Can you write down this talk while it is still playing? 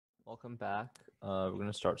Welcome back. We're going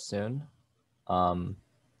to start soon. The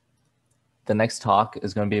next talk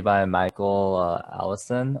is going to be by Michael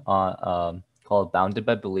Allison on, called Bounded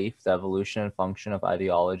by Belief, the Evolution and Function of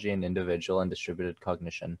Ideology in Individual and Distributed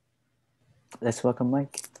Cognition. Let's welcome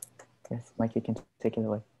Mike. Yes, Mike, you can take it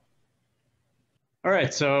away. All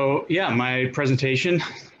right, so yeah, my presentation,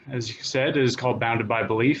 as you said, is called Bounded by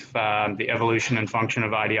Belief, the Evolution and Function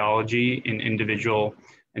of Ideology in Individual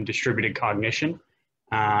and Distributed Cognition.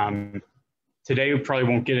 Today we probably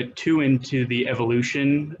won't get it too into the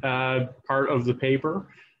evolution part of the paper,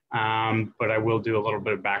 but I will do a little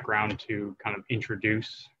bit of background to kind of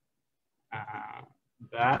introduce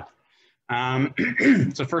that.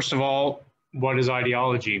 So first of all, what is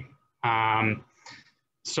ideology?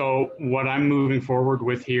 So what I'm moving forward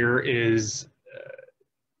with here is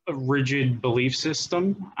a rigid belief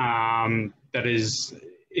system that is,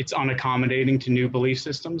 it's unaccommodating to new belief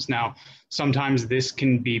systems. Now, sometimes this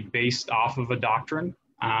can be based off of a doctrine.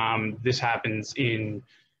 This happens in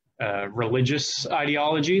religious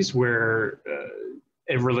ideologies where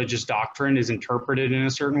a religious doctrine is interpreted in a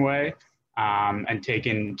certain way and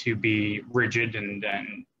taken to be rigid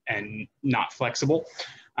and not flexible.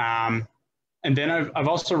 And then I've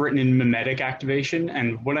also written in mimetic activation.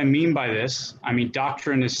 And what I mean by this, I mean,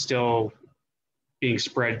 doctrine is still being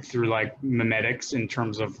spread through like mimetics in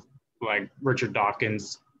terms of like Richard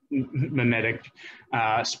Dawkins' mimetic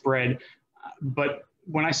spread. But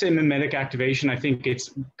when I say mimetic activation, I think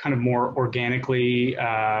it's kind of more organically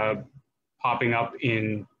popping up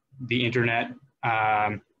in the internet,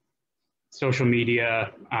 social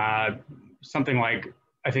media, something like,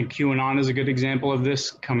 I think QAnon is a good example of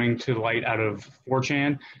this coming to light out of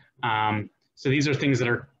 4chan. So these are things that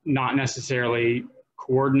are not necessarily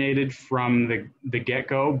coordinated from the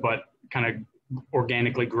get-go, but kind of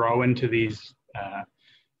organically grow into these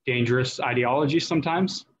dangerous ideologies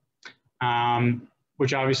sometimes,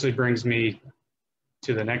 which obviously brings me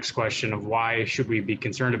to the next question of why should we be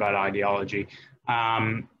concerned about ideology?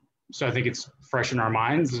 So I think it's fresh in our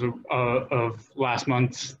minds of last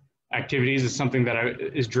month's activities is something that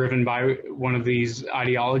is driven by one of these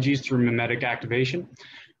ideologies through mimetic activation.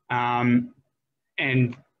 And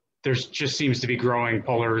there just seems to be growing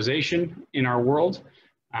polarization in our world.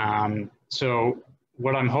 So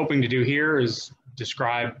what I'm hoping to do here is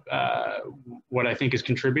describe what I think is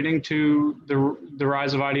contributing to the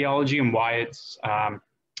rise of ideology and why it's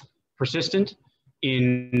persistent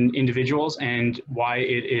in individuals and why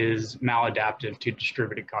it is maladaptive to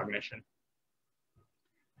distributed cognition.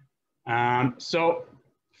 So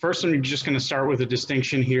first, I'm just going to start with a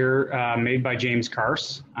distinction here made by James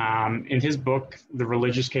Carse. In his book, The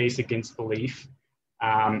Religious Case Against Belief,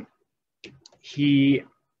 he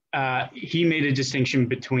made a distinction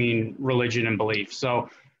between religion and belief. So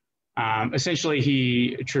essentially,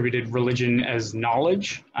 he attributed religion as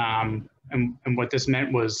knowledge. And what this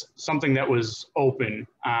meant was something that was open,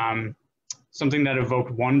 something that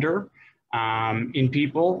evoked wonder in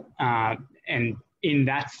people. And in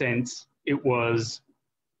that sense, it was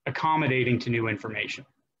accommodating to new information.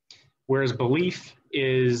 Whereas belief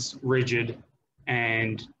is rigid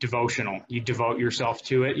and devotional. You devote yourself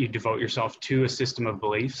to it. You devote yourself to a system of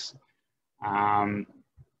beliefs.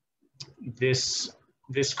 This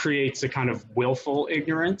creates a kind of willful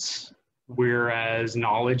ignorance, whereas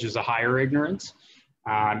knowledge is a higher ignorance.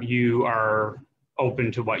 You are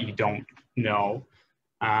open to what you don't know.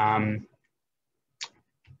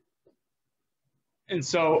 And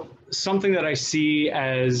so something that I see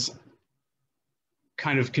as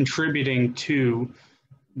kind of contributing to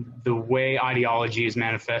the way ideology is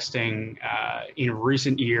manifesting in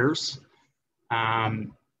recent years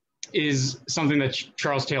is something that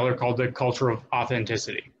Charles Taylor called the culture of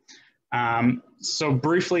authenticity. So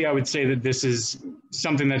briefly, I would say that this is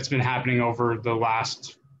something that's been happening over the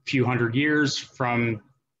last few hundred years from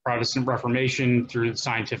Protestant Reformation through the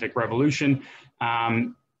scientific revolution.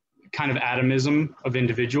 Kind of atomism of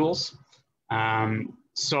individuals.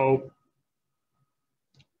 So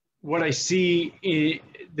what I see in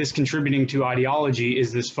this contributing to ideology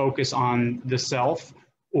is this focus on the self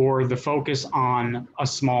or the focus on a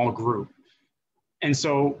small group. And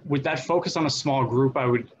so with that focus on a small group, I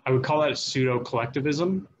would call that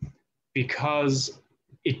pseudo-collectivism because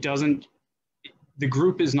it doesn't, the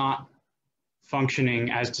group is not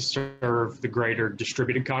functioning as to serve the greater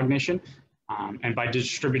distributed cognition. And by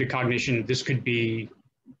distributed cognition, this could be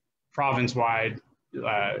province-wide,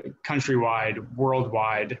 countrywide,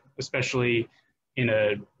 worldwide, especially in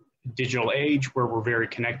a digital age where we're very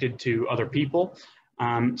connected to other people.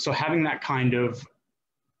 So having that kind of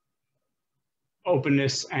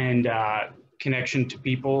openness and connection to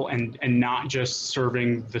people and not just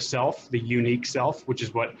serving the self, the unique self, which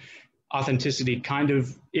is what authenticity kind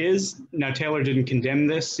of is. Now, Taylor didn't condemn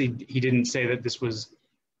this. He didn't say that this was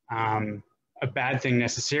a bad thing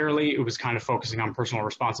necessarily. It was kind of focusing on personal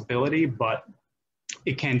responsibility, but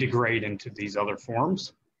it can degrade into these other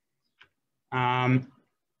forms. And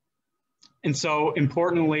so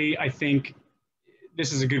importantly, I think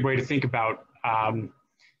this is a good way to think about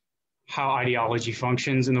how ideology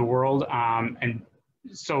functions in the world. And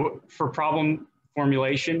so for problem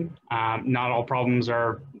formulation, not all problems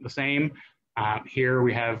are the same. Here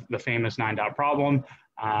we have the famous 9-dot problem,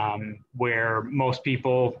 where most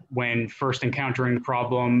people, when first encountering the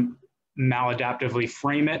problem, maladaptively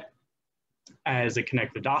frame it as a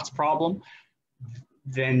connect the dots problem.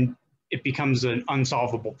 Then it becomes an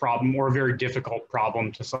unsolvable problem or a very difficult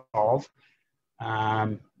problem to solve.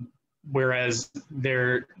 Whereas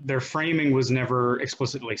their framing was never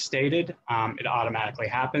explicitly stated. It automatically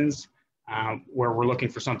happens, where we're looking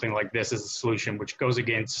for something like this as a solution, which goes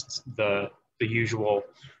against the usual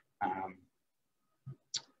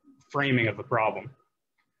framing of the problem.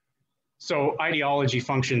 So ideology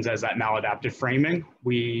functions as that maladaptive framing.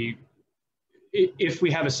 If we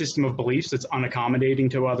have a system of beliefs that's unaccommodating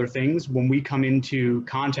to other things, when we come into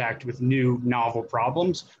contact with new novel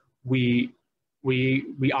problems, we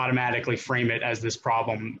automatically frame it as this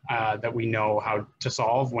problem that we know how to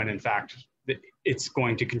solve, when in fact it's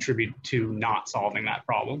going to contribute to not solving that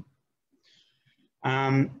problem.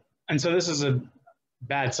 And so this is a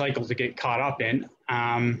bad cycle to get caught up in,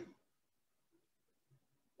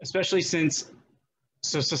 especially since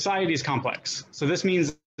society is complex. So this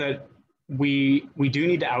means that we do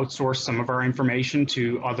need to outsource some of our information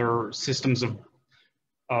to other systems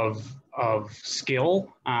of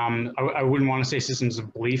skill. I wouldn't want to say systems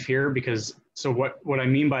of belief here, because so what I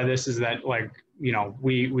mean by this is that, like, you know,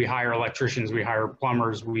 we hire electricians, we hire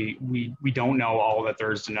plumbers, we don't know all that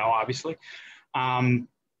there is to know, obviously.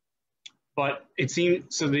 But it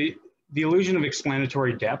seems, so the illusion of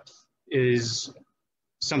explanatory depth is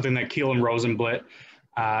something that Keel and Rosenblit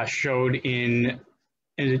showed in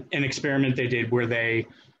an experiment they did, where they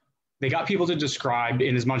got people to describe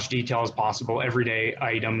in as much detail as possible everyday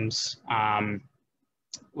items,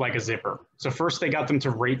 like a zipper. So first they got them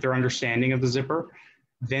to rate their understanding of the zipper.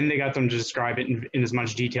 Then they got them to describe it in as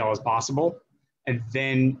much detail as possible. And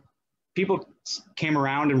then people came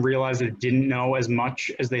around and realized that it didn't know as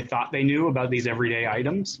much as they thought they knew about these everyday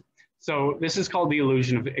items. So this is called the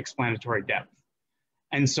illusion of explanatory depth.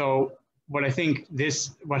 And so what I think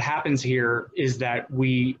what happens here is that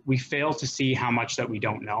we fail to see how much that we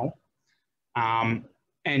don't know.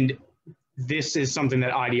 And this is something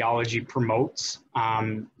that ideology promotes.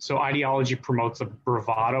 So ideology promotes a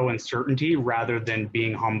bravado and certainty rather than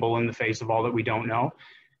being humble in the face of all that we don't know.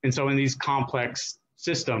 And so in these complex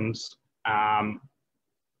systems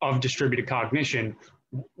of distributed cognition,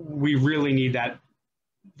 we really need that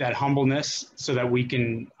humbleness so that we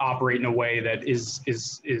can operate in a way that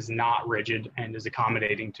is not rigid and is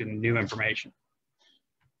accommodating to new information.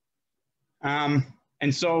 And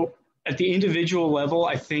so at the individual level,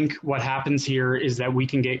 I think what happens here is that we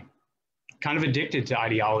can get kind of addicted to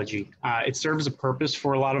ideology. It serves a purpose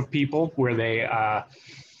for a lot of people, where they,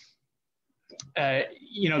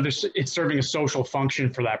 you know, it's serving a social function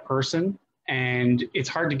for that person, and it's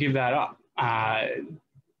hard to give that up.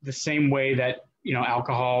 The same way that, you know,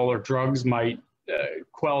 alcohol or drugs might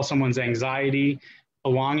quell someone's anxiety,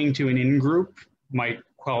 belonging to an in-group might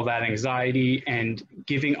quell that anxiety, and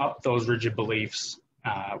giving up those rigid beliefs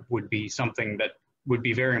would be something that would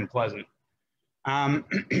be very unpleasant.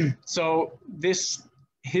 So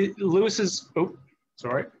Lewis's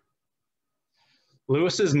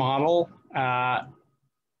model,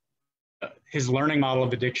 his learning model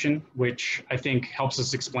of addiction, which I think helps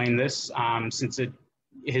us explain this, since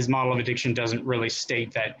his model of addiction doesn't really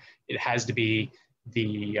state that it has to be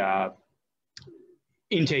the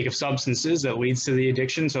intake of substances that leads to the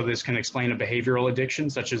addiction. So this can explain a behavioral addiction,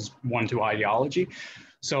 such as one to ideology.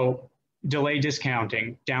 So delay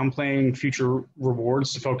discounting, downplaying future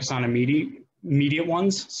rewards to focus on immediate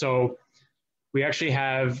ones. So we actually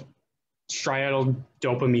have striatal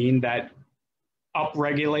dopamine that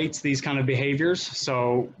upregulates these kind of behaviors.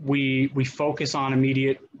 So we focus on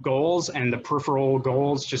immediate goals, and the peripheral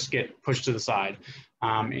goals just get pushed to the side.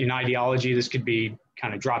 In ideology, this could be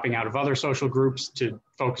kind of dropping out of other social groups to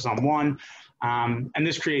focus on one. And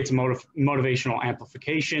this creates a motivational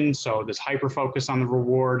amplification. So this hyper-focus on the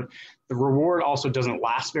reward. The reward also doesn't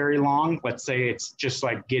last very long. Let's say it's just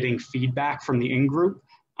like getting feedback from the in-group.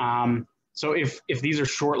 So if these are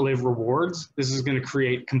short-lived rewards, this is going to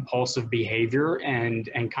create compulsive behavior and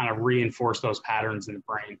kind of reinforce those patterns in the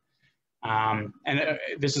brain.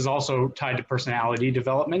 This is also tied to personality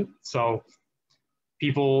development. So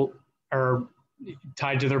people are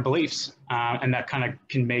tied to their beliefs, and that kind of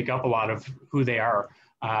can make up a lot of who they are.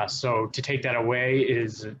 So to take that away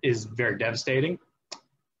is very devastating.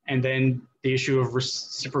 And then the issue of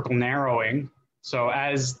reciprocal narrowing. So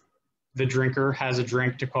as the drinker has a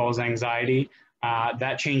drink to quell his anxiety,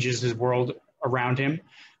 that changes his world around him,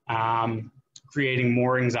 creating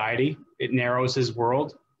more anxiety. It narrows his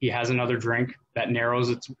world. He has another drink that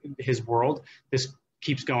narrows his world. This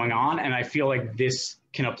keeps going on, and I feel like this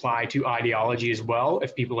can apply to ideology as well.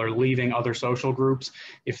 If people are leaving other social groups,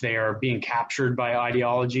 if they are being captured by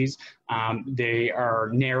ideologies, they are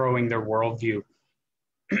narrowing their worldview.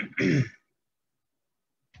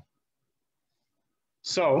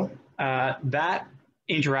 So that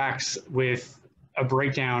interacts with a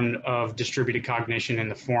breakdown of distributed cognition in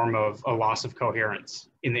the form of a loss of coherence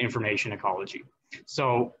in the information ecology.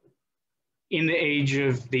 So in the age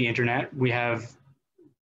of the internet, we have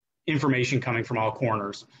information coming from all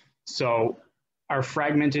corners. So our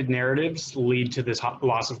fragmented narratives lead to this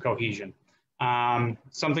loss of cohesion.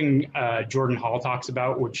 Something Jordan Hall talks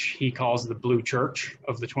about, which he calls the blue church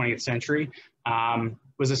of the 20th century,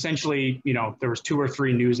 was essentially, there was 2 or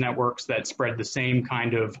 3 news networks that spread the same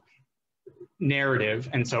kind of narrative.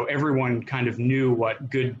 And so everyone kind of knew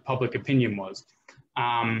what good public opinion was.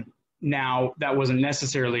 Now, that wasn't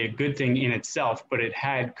necessarily a good thing in itself, but it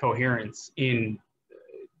had coherence in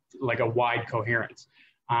like a wide coherence.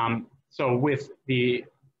 So with the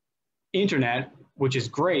internet, which is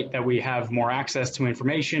great that we have more access to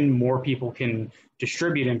information, more people can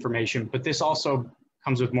distribute information, but this also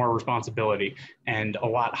comes with more responsibility and a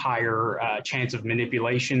lot higher chance of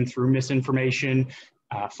manipulation through misinformation,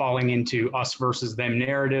 falling into us versus them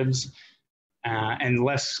narratives, and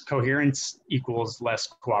less coherence equals less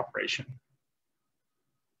cooperation.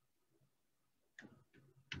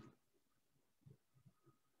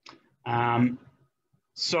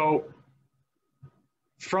 So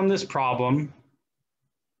from this problem,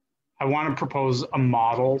 I want to propose a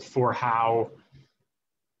model for how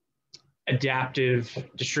adaptive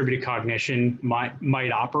distributed cognition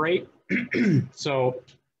might operate. So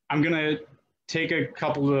I'm going to take a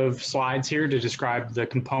couple of slides here to describe the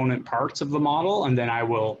component parts of the model, and then I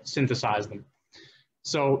will synthesize them.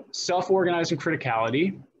 So self-organizing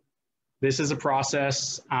criticality. This is a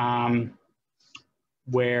process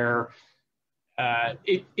where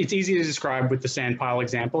it's easy to describe with the sandpile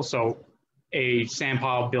example. So a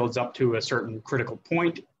sandpile builds up to a certain critical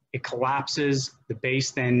point, it collapses, the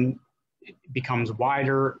base then becomes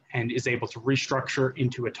wider and is able to restructure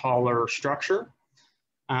into a taller structure.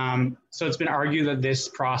 So it's been argued that this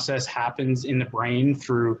process happens in the brain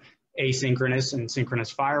through asynchronous and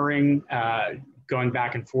synchronous firing, going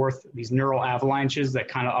back and forth, these neural avalanches that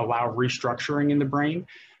kind of allow restructuring in the brain.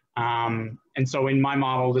 And so in my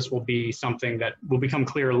model, this will be something that will become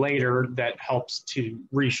clear later that helps to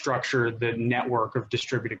restructure the network of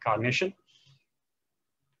distributed cognition.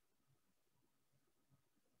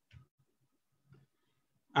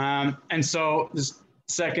 And so this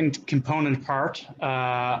second component part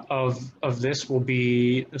of this will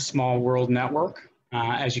be the small world network.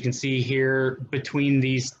 As you can see here, between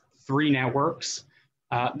these 3 networks,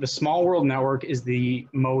 the small world network is the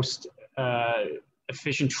most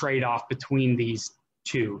efficient trade-off between these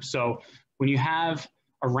 2. So when you have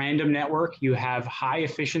a random network, you have high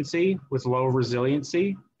efficiency with low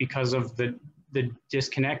resiliency because of the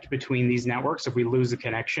disconnect between these networks. If we lose the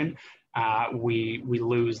connection, we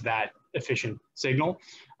lose that efficient signal.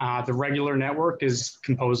 The regular network is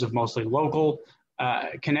composed of mostly local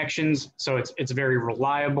connections, so it's very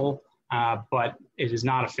reliable, but it is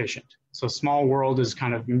not efficient. So small world is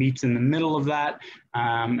kind of meets in the middle of that,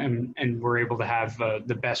 and we're able to have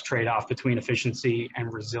the best trade-off between efficiency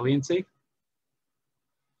and resiliency.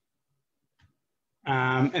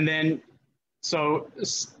 And then, so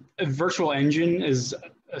a virtual engine is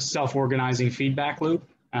a self-organizing feedback loop.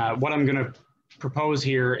 What I'm going to propose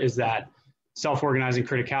here is that self-organizing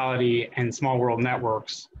criticality and small world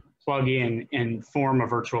networks plug in and form a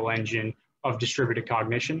virtual engine of distributed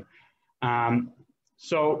cognition.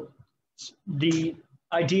 So the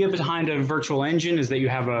idea behind a virtual engine is that you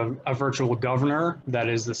have a virtual governor that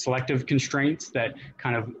is the selective constraints that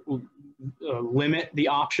kind of limit the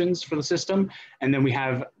options for the system. And then we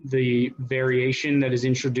have the variation that is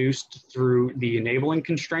introduced through the enabling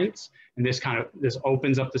constraints. And this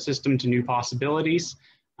opens up the system to new possibilities.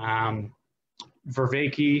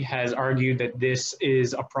 Vervaeke has argued that this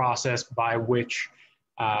is a process by which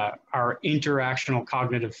our interactional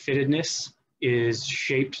cognitive fittedness is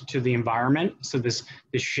shaped to the environment. So this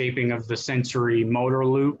shaping of the sensory motor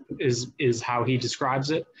loop is how he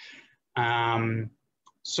describes it.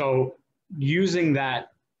 So using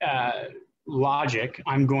that logic,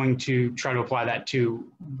 I'm going to try to apply that to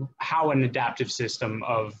how an adaptive system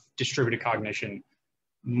of distributed cognition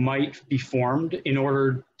might be formed in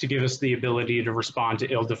order to give us the ability to respond to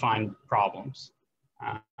ill-defined problems,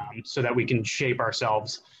 so that we can shape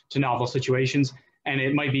ourselves to novel situations. And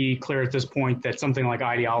it might be clear at this point that something like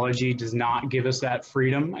ideology does not give us that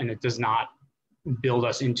freedom, and it does not build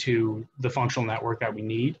us into the functional network that we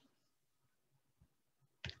need.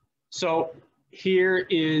 So here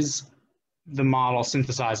is the model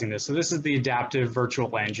synthesizing this. So this is the adaptive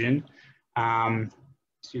virtual engine.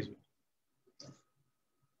 Excuse me.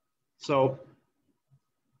 So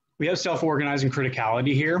we have self-organizing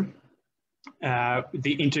criticality here,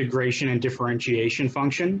 the integration and differentiation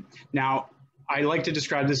function. Now, I like to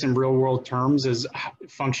describe this in real world terms as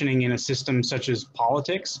functioning in a system such as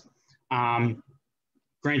politics.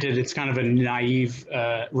 Granted, it's kind of a naive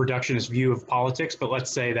reductionist view of politics, but let's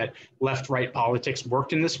say that left-right politics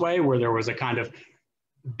worked in this way, where there was a kind of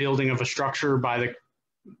building of a structure by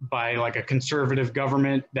like a conservative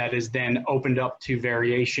government that is then opened up to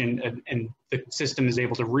variation, and the system is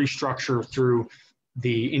able to restructure through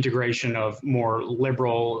the integration of more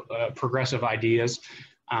liberal, progressive ideas.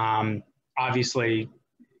 Obviously,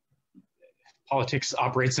 politics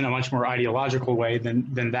operates in a much more ideological way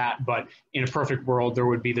than that, but in a perfect world, there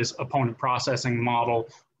would be this opponent processing model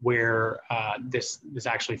where this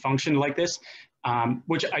actually functioned like this,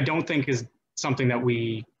 which I don't think is something that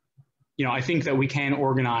we, I think that we can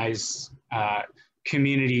organize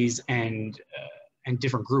communities and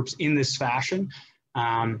different groups in this fashion.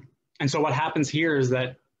 And so what happens here is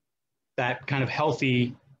that kind of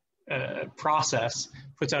healthy process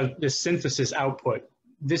puts out this synthesis output.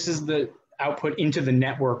 This is the output into the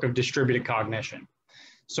network of distributed cognition.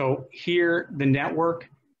 So here, the network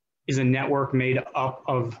is a network made up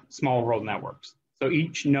of small world networks. So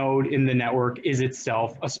each node in the network is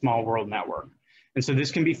itself a small world network. And so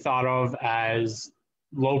this can be thought of as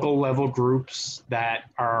local level groups that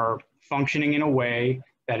are functioning in a way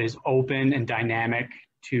that is open and dynamic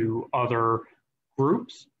to other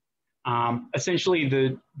groups. Essentially,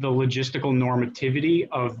 the logistical normativity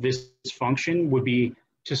of this function would be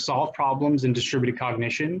to solve problems in distributed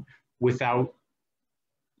cognition without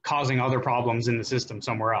causing other problems in the system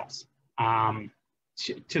somewhere else,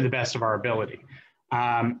 to the best of our ability.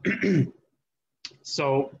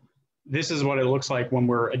 So this is what it looks like when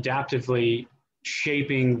we're adaptively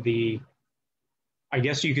shaping I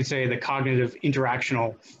guess you could say, the cognitive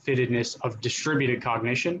interactional fittedness of distributed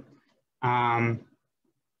cognition.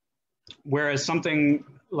 Whereas something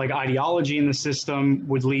like ideology in the system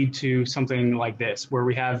would lead to something like this, where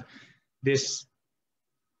we have this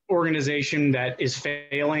organization that is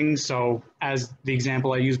failing. So as the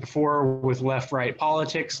example I used before with left-right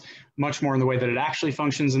politics, much more in the way that it actually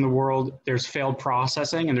functions in the world, there's failed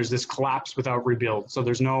processing and there's this collapse without rebuild. So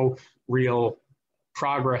there's no real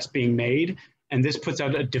progress being made. And this puts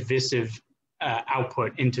out a divisive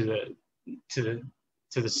output into the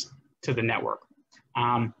network.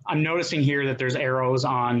 I'm noticing here that there's arrows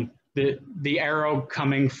on the arrow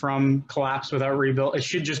coming from collapse without rebuild. It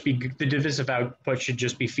should just be, the divisive output should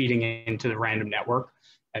just be feeding into the random network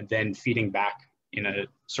and then feeding back in a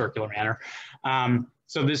circular manner.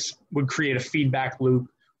 So this would create a feedback loop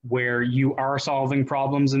where you are solving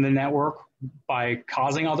problems in the network by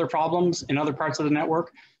causing other problems in other parts of the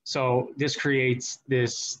network. So this creates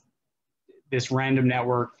this random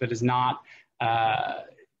network that is not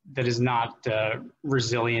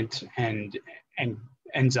resilient and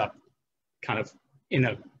ends up kind of in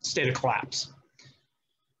a state of collapse.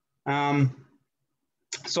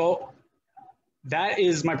 So that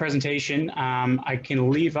is my presentation. I can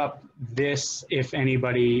leave up this if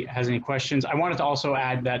anybody has any questions. I wanted to also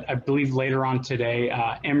add that I believe later on today,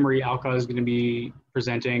 Emery Alka is going to be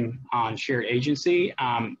presenting on shared agency,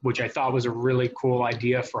 which I thought was a really cool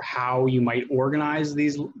idea for how you might organize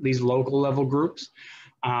these local level groups.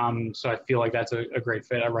 So I feel like that's a great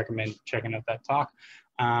fit. I recommend checking out that talk.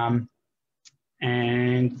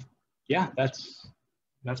 And yeah, that's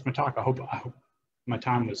my talk. I hope my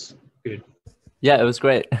time was good. Yeah, it was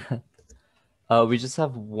great. We just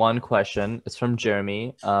have one question. It's from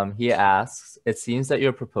Jeremy. He asks, it seems that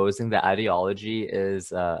you're proposing that ideology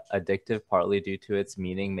is addictive partly due to its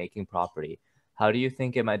meaning-making property. How do you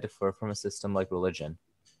think it might differ from a system like religion?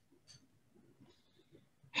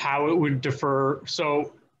 How it would differ?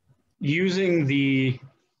 So using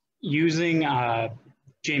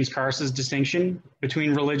James Carse's distinction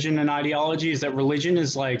between religion and ideology is that religion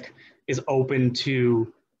is open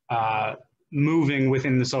to moving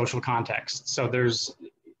within the social context. So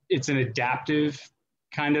it's an adaptive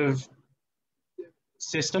kind of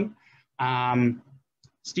system.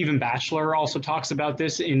 Stephen Batchelor also talks about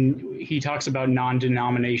this he talks about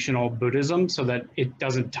non-denominational Buddhism, so that it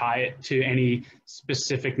doesn't tie it to any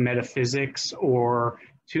specific metaphysics or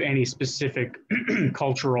to any specific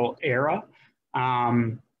cultural era.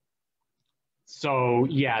 So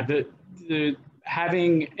yeah, the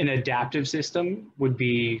having an adaptive system would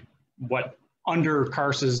be what, under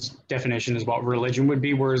Carse's definition, is what religion would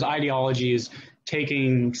be, whereas ideology is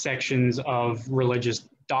taking sections of religious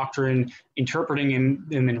doctrine, interpreting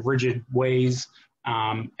them in rigid ways,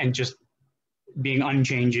 and just being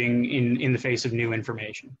unchanging in the face of new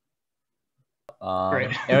information. Great.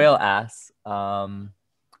 Ariel asks,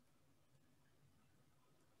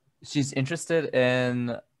 she's interested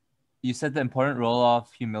in, you said the important role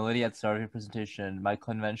of humility at the start of your presentation. My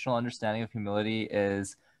conventional understanding of humility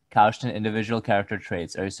is couched in individual character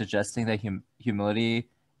traits. Are you suggesting that humility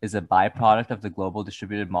is a byproduct of the global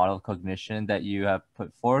distributed model of cognition that you have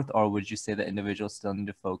put forth, or would you say that individuals still need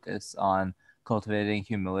to focus on cultivating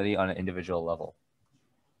humility on an individual level?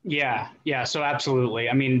 Yeah, so absolutely.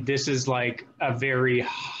 I mean, this is like a very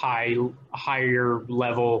higher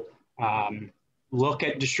level look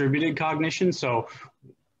at distributed cognition. So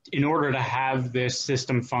in order to have this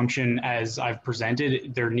system function as I've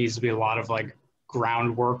presented, there needs to be a lot of like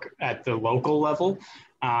groundwork at the local level.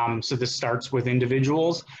 So this starts with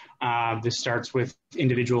individuals. This starts with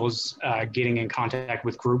individuals getting in contact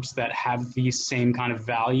with groups that have these same kind of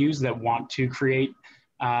values, that want to create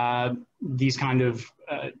these kind of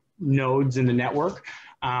nodes in the network.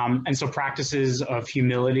 And so practices of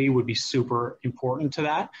humility would be super important to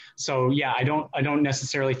that. So yeah, I don't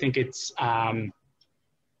necessarily think it's that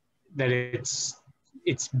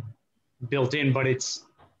it's built in, but it's,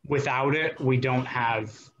 without it, we don't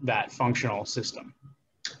have that functional system.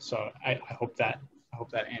 So I hope that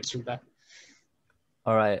answered that.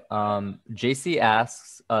 All right. JC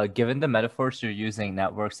asks, given the metaphors you're using,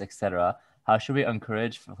 networks, etc., how should we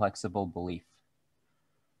encourage flexible belief?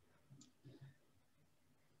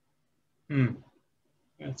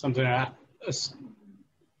 That's something I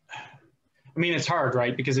mean, it's hard,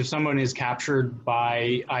 right? Because if someone is captured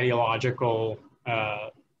by ideological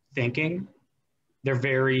thinking, they're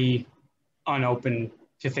very unopen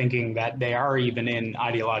to thinking that they are even in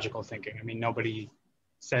ideological thinking. I mean, nobody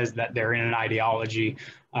says that they're in an ideology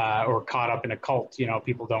or caught up in a cult. You know,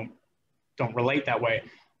 people don't relate that way.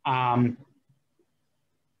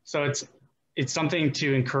 So it's something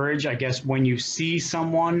to encourage, I guess, when you see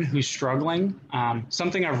someone who's struggling.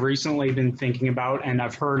 Something I've recently been thinking about, and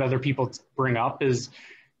I've heard other people bring up, is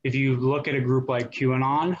if you look at a group like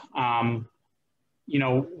QAnon, you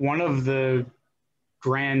know, one of the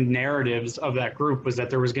grand narratives of that group was that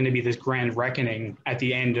there was going to be this grand reckoning at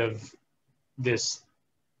the end of this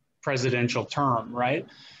presidential term, right?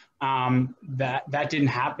 That didn't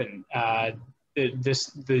happen.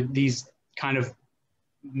 These kind of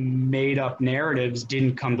made up narratives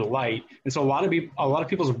didn't come to light, and so a lot of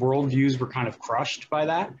people's worldviews were kind of crushed by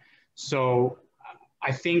that. So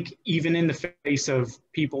I think even in the face of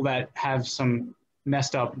people that have some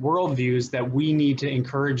messed up worldviews, that we need to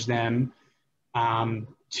encourage them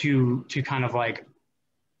to kind of like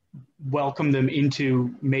welcome them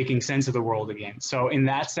into making sense of the world again. So in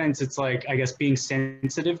that sense, it's like, I guess, being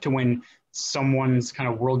sensitive to when someone's kind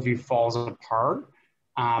of worldview falls apart,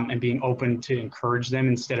 and being open to encourage them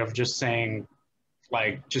instead of just saying,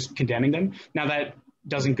 like, just condemning them. Now, that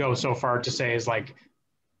doesn't go so far to say is like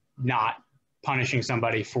not punishing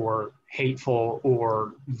somebody for hateful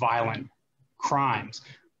or violent crimes.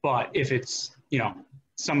 But if it's, you know,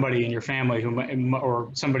 somebody in your family who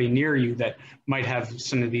or somebody near you that might have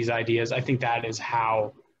some of these ideas, I think that is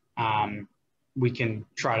how we can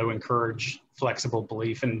try to encourage flexible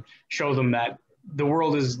belief and show them that the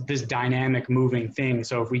world is this dynamic, moving thing.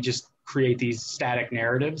 So if we just create these static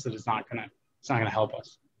narratives, that it's not gonna help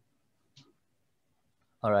us.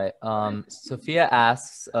 All right. Sophia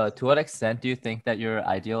asks, to what extent do you think that your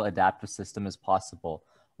ideal adaptive system is possible?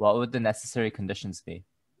 What would the necessary conditions be?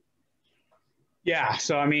 Yeah,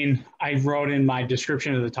 so I mean, I wrote in my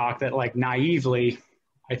description of the talk that, like, naively,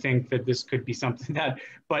 I think that this could be something that,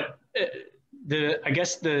 but I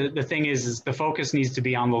guess the thing is the focus needs to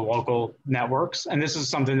be on the local networks. And this is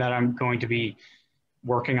something that I'm going to be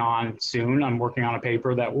working on soon. I'm working on a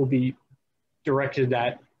paper that will be directed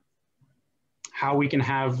at how we can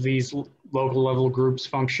have these local level groups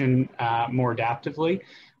function more adaptively.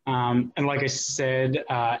 And like I said,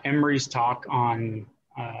 Emery's talk on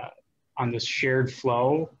on this shared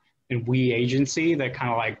flow and we agency that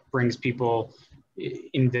kind of like brings people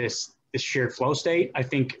in this shared flow state. I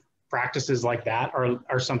think practices like that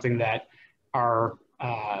are something that are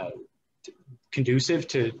conducive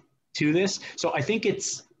to this. So I think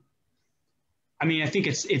it's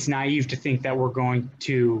naive to think that we're going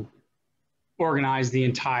to organize the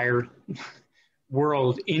entire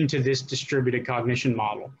world into this distributed cognition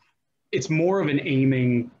model. It's more of an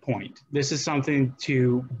aiming point. This is something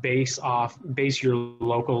to base your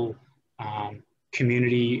local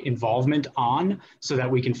community involvement on, so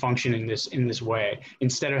that we can function in this way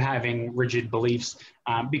instead of having rigid beliefs.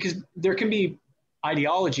 Because there can be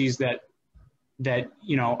ideologies that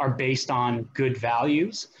are based on good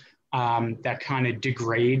values that kind of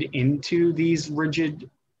degrade into these rigid,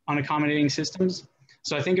 unaccommodating systems.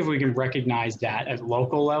 So I think if we can recognize that at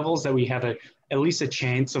local levels, that we have at least a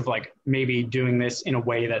chance of like maybe doing this in a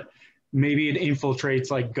way that maybe it infiltrates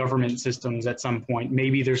like government systems at some point.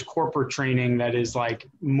 Maybe there's corporate training that is like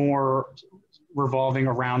more revolving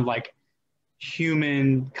around like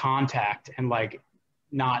human contact and like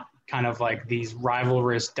not kind of like these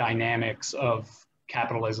rivalrous dynamics of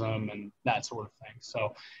capitalism and that sort of thing.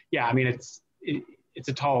 So yeah, I mean, it's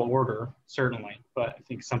a tall order, certainly, but I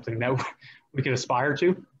think something that we could aspire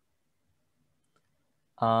to.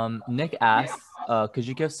 Nick asks, could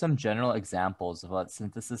you give some general examples of what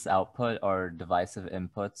synthesis output or divisive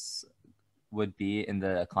inputs would be in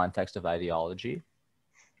the context of ideology?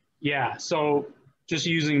 Yeah, so just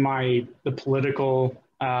using the political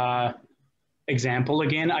example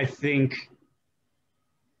again, I think,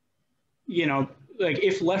 like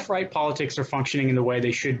if left-right politics are functioning in the way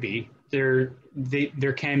they should be, there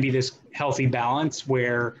can be this healthy balance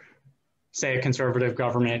where, say, a conservative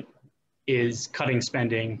government is cutting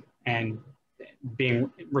spending and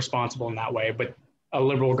being responsible in that way, but a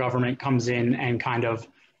liberal government comes in and kind of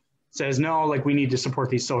says, no, like we need to support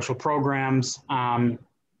these social programs. And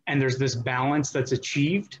there's this balance that's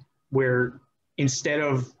achieved where instead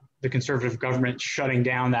of the conservative government shutting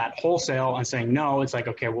down that wholesale and saying, no, it's like,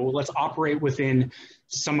 okay, well, let's operate within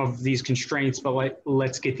some of these constraints, but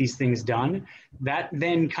let's get these things done. That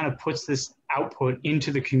then kind of puts this output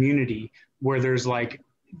into the community where there's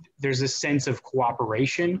this sense of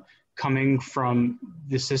cooperation coming from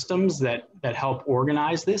the systems that help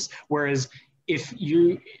organize this. Whereas if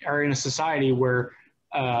you are in a society where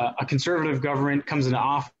a conservative government comes into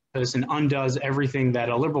office and undoes everything that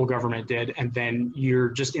a liberal government did, and then you're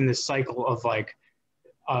just in this cycle of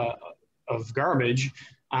of garbage,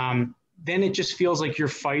 then it just feels like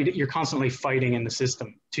you're constantly fighting in the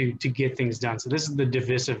system to get things done. So this is the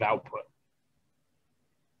divisive output.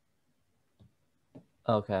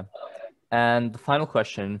 Okay. And the final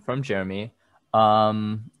question from Jeremy.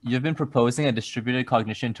 You've been proposing a distributed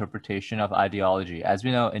cognition interpretation of ideology. As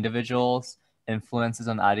we know, individuals' influences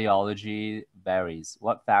on ideology varies.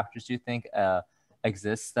 What factors do you think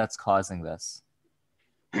exists that's causing this?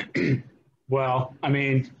 Well, I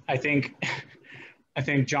mean, I think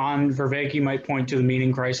John Vervaeke might point to the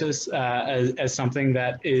meaning crisis as something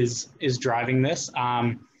that is driving this,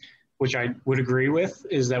 which I would agree with,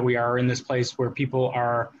 is that we are in this place where people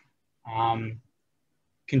are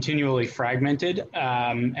continually fragmented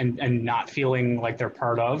and not feeling like they're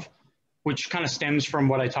part of, which kind of stems from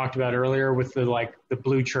what I talked about earlier with the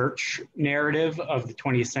blue church narrative of the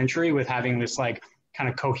 20th century, with having this like kind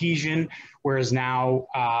of cohesion, whereas now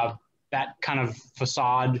that kind of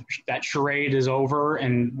facade, that charade is over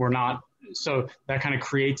and we're not, so that kind of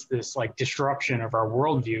creates this like disruption of our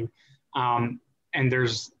worldview. And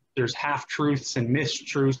there's half-truths and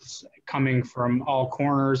mistruths coming from all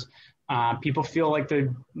corners. People feel like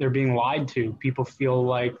they're being lied to. People feel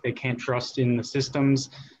like they can't trust in the systems.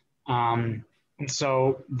 And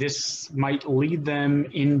so this might lead them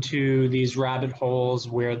into these rabbit holes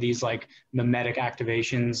where these like mimetic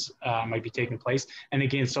activations might be taking place. And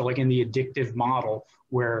again, so like in the addictive model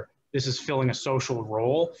where this is filling a social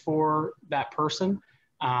role for that person,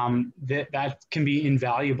 that can be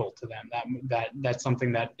invaluable to them. That's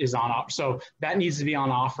something that is on offer. So that needs to be on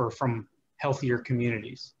offer from healthier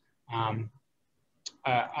communities. I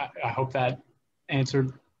hope that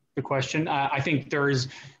answered the question. I think there's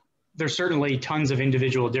certainly tons of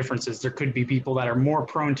individual differences. There could be people that are more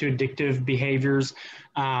prone to addictive behaviors,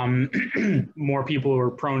 more people who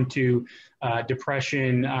are prone to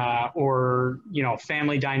depression, or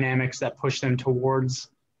family dynamics that push them towards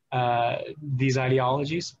these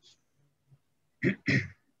ideologies.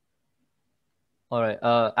 All right.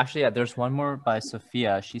 Actually, yeah, there's one more by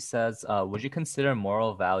Sophia. She says, would you consider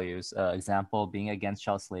moral values, example being against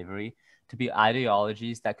child slavery, to be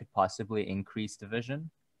ideologies that could possibly increase division?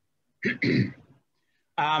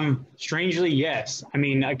 Strangely, yes. I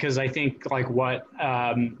mean, because I think like what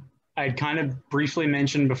I'd kind of briefly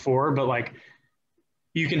mentioned before, but like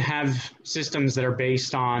you can have systems that are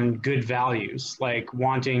based on good values, like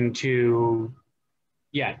wanting to,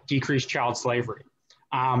 yeah, decrease child slavery.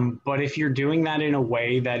 But if you're doing that in a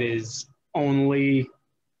way that is only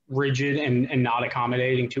rigid and not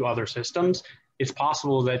accommodating to other systems, it's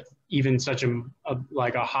possible that even such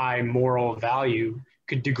like a high moral value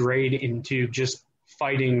could degrade into just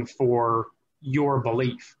fighting for your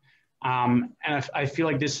belief. And I feel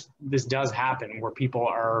like this does happen where people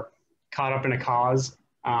are caught up in a cause,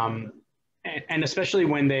 and especially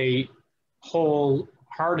when they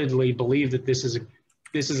wholeheartedly believe that this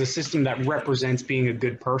is a system that represents being a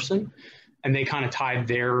good person, and they kind of tied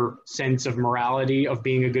their sense of morality of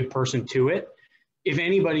being a good person to it. If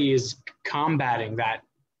anybody is combating that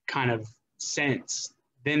kind of sense,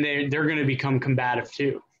 then they're going to become combative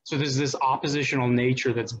too. So there's this oppositional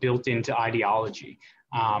nature that's built into ideology,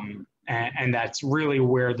 and that's really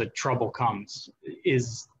where the trouble comes.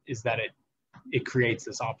 Is that it creates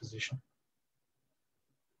this opposition.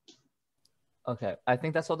 Okay, I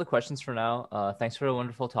think that's all the questions for now. Thanks for a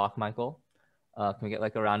wonderful talk, Michael. Can we get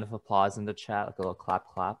like a round of applause in the chat, like a little clap,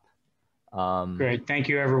 clap? Great, thank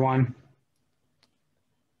you, everyone.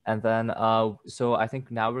 And then, so I think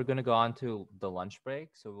now we're going to go on to the lunch break.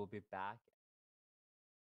 So we'll be back.